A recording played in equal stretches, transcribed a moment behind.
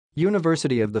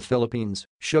University of the Philippines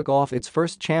shook off its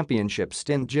first championship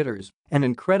stint jitters and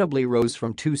incredibly rose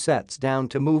from 2 sets down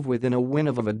to move within a win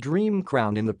of a dream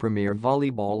crown in the Premier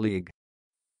Volleyball League.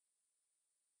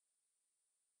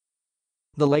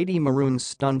 The Lady Maroons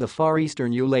stunned the Far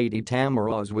Eastern Lady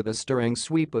Tamaraws with a stirring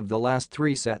sweep of the last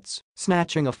 3 sets,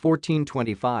 snatching a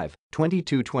 14-25,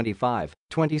 22-25,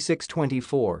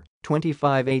 26-24,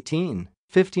 25-18,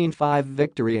 15-5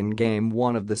 victory in Game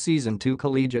 1 of the Season 2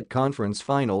 Collegiate Conference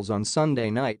Finals on Sunday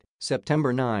night,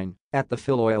 September 9, at the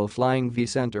Filoil Flying V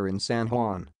Center in San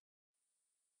Juan.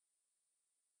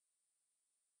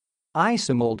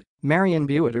 Molde, Marian,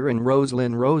 Buitre and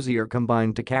Rosier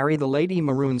combined to carry the Lady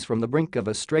Maroons from the brink of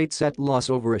a straight-set loss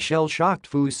over a shell-shocked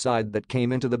FUS side that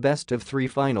came into the best-of-3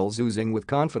 finals oozing with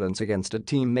confidence against a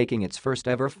team making its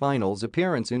first-ever finals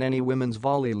appearance in any women's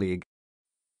volley league.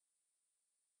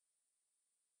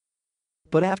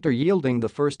 But after yielding the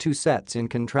first 2 sets in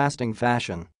contrasting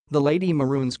fashion, the Lady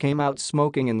Maroons came out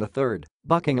smoking in the third,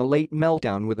 bucking a late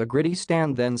meltdown with a gritty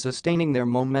stand, then sustaining their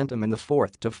momentum in the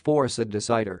fourth to force a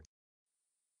decider.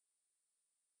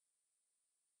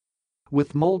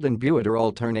 With Molde and Buitre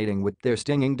alternating with their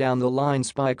stinging down-the-line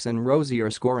spikes and Rosier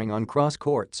scoring on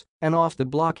cross-courts and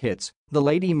off-the-block hits, the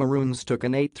Lady Maroons took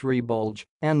an 8-3 bulge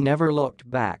and never looked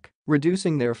back,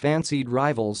 reducing their fancied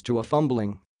rivals to a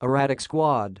fumbling, erratic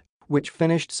squad, which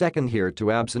finished second here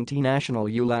to absentee National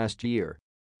U last year.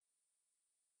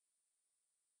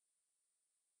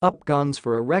 Up guns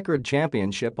for a record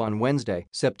championship on Wednesday,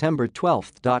 September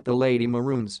 12. The Lady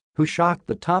Maroons, who shocked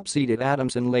the top-seeded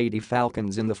Adamson Lady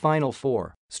Falcons in the Final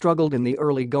Four, struggled in the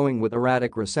early going with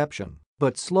erratic reception,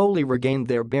 but slowly regained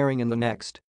their bearing in the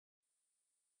next.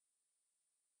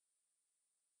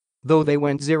 Though they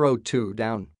went 0-2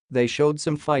 down, they showed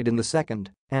some fight in the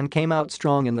second and came out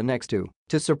strong in the next 2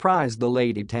 to surprise the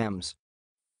Lady Tams.